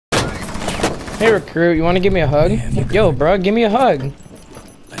Hey recruit, you wanna give me a hug? Yo, bro, give me a hug.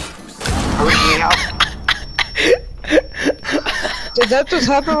 Did that just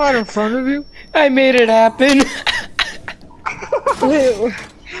happen right in front of you? I made it happen. Wait, what?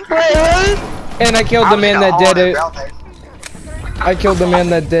 And I killed the man that did it. I killed the man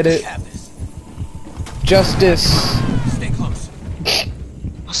that did it. Justice. Stay close.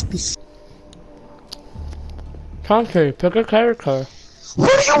 Concrete, pick a character.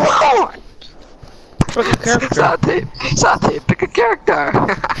 What do you want? Pick a character. Sante, pick a character.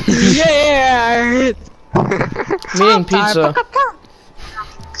 Yeah. Me and pizza.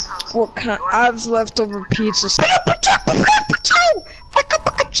 What kind? I've leftover pizza.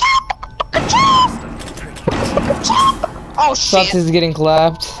 Oh shit! Sante's getting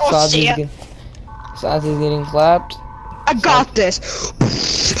clapped. Oh, shit. Sante's getting clapped. I got this.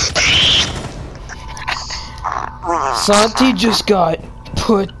 Sante just got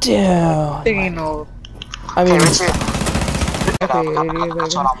put down. Dino. I mean, That's what I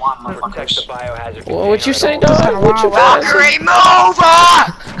want, Protect the motherfuckers. biohazard well, what you say, container dog? What you Valkyrie, move!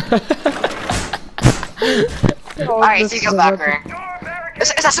 Alright, see you, Valkyrie.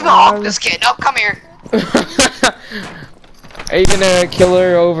 Is that something? Oh, this kid. No, come here. Are you gonna kill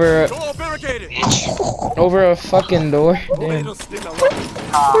her over Door barricaded. a fucking door? Damn. Little stick of No!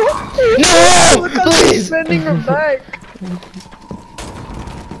 Look how she's Please! bending her back.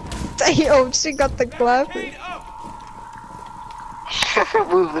 Damn, she got the clapping.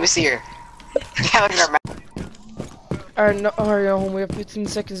 Move, let me see her. Get her mouth. Alright, no, hurry on, we have 15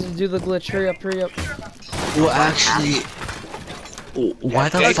 seconds to do the glitch. Hurry up, hurry up. Well, actually, why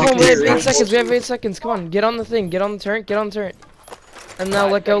the Come fuck on, we have 8 is seconds, we have 8 seconds. Come on, get on the thing, get on the turret, get on the turret. And now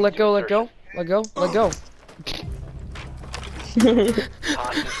let go, let go, let go. Let go, let go.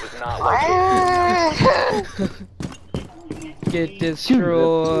 hostage was not located. Get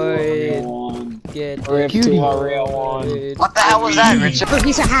destroyed. Get destroyed. What the hell was that, Richard?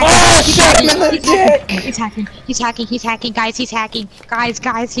 He's a hacker. Oh, He's shot him in the hacking. dick! He's hacking. He's hacking. He's hacking. Guys, he's hacking. Guys,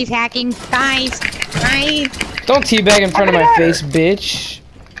 he's hacking. Guys. Don't teabag in front of my face, bitch.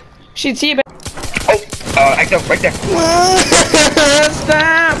 She teabag. Act up right there.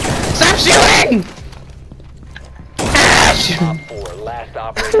 Stop! Stop shooting! Top 4, last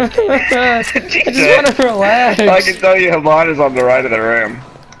operator standing. I just wanna relax. I can tell you Havana's on the right of the room.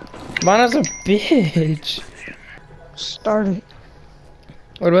 Mana's a bitch. Start it.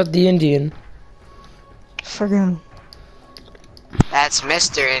 What about the Indian? Forget him. That's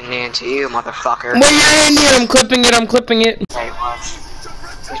Mr. Indian to you, motherfucker. Well, you're Indian. I'm clipping it. I'm clipping it. Wait, what?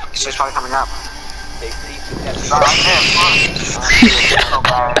 She's probably coming up. They cease to test Oh,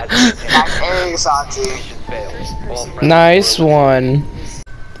 hey, Santi. Nice one.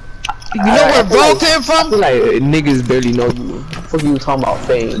 You know where Bro came from? Like niggas barely know you. What you talking about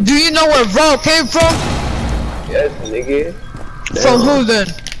fame? Do you know where Bro came from? Yes, nigga. From who then?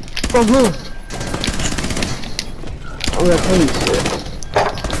 From who? I'm gonna tell you shit.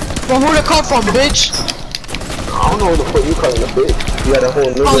 From who to come from, bitch? I don't know what the fuck you calling a bitch. You got a whole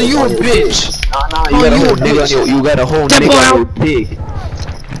nigga. Oh, you a on your bitch. dick. Nah, you got a whole nigga on your. You got a whole nigga on your dick.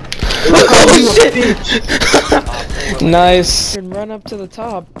 Oh shit! Nice. Run up to the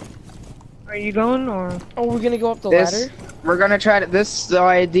top. Are you going or? Oh, we're gonna go up the ladder? We're gonna try to. The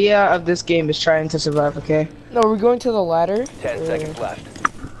idea of this game is trying to survive, okay? No, we're going to the ladder. 10 seconds left.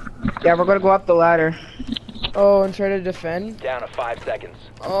 Yeah, we're gonna go up the ladder. Oh, and try to defend. Down to 5 seconds.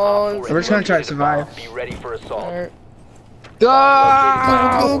 Oh, We're just gonna try to survive. Be ready for assault. alright.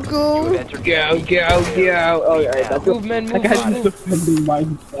 Go! Go! You have entered the Go, safe go, zone. go! Oh, yeah, that's Move, man, move, That guy's move. defending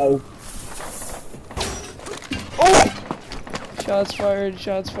myself. Oh! Shots fired,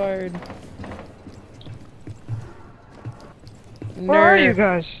 shots fired. Where are you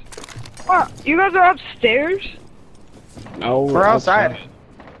guys? What? You guys are upstairs? No, We're outside.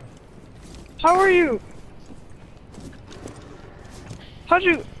 How are you? How'd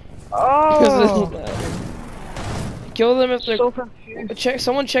you? Because of Oh, the ladder. Kill them if they're. so confused.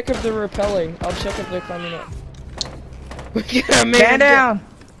 Someone check if they're repelling. I'll check if they're climbing up. We got made Stand it. down!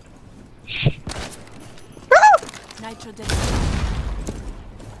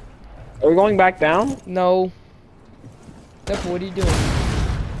 Are we going back down? No. Steph, what are you doing?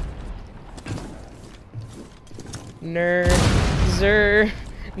 Nerd. Zer.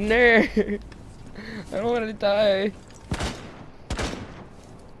 Nerd. I don't want to die.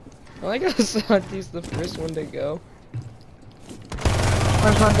 I like how Santi's the first one to go.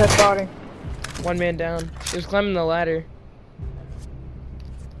 Where's my dead body? One man down. He was climbing the ladder.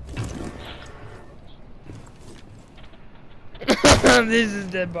 This is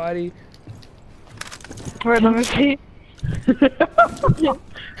dead body. Wait, let me see.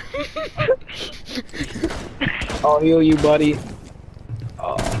 I'll heal you, buddy.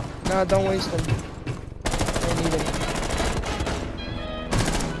 Nah, don't waste them. I need them.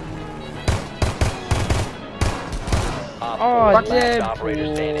 Oh, Last dead.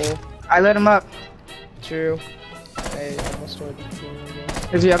 operator standing. I let him up. True. I almost started the game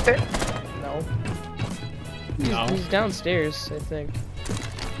again. Is he up there? No. No. He's downstairs, I think.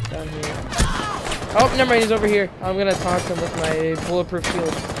 Down here. Oh, never mind. He's over here. I'm gonna taunt him with my bulletproof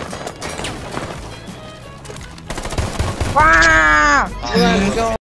shield. Wow! Let's go.